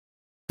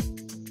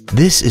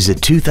This is a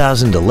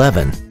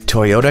 2011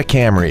 Toyota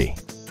Camry.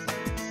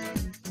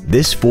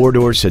 This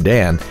four-door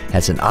sedan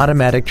has an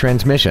automatic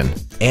transmission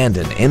and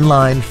an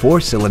inline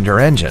four-cylinder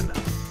engine.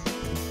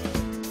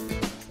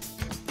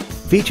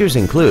 Features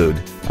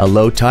include a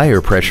low tire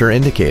pressure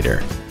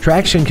indicator,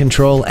 traction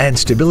control and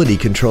stability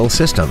control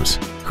systems,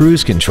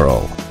 cruise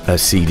control, a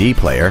CD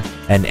player,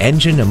 an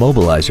engine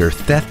immobilizer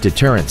theft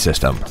deterrent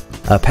system,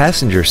 a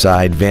passenger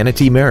side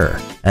vanity mirror,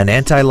 an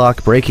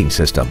anti-lock braking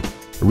system,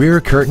 rear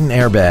curtain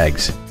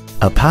airbags,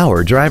 a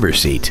power driver's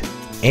seat,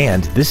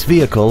 and this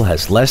vehicle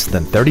has less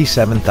than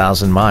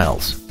 37,000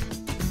 miles.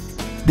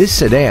 This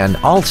sedan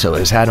also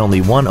has had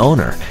only one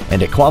owner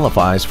and it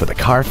qualifies for the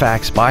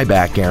Carfax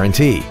buyback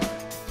guarantee.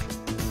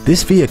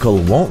 This vehicle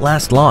won't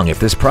last long at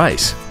this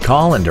price.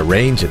 Call and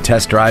arrange a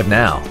test drive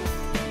now.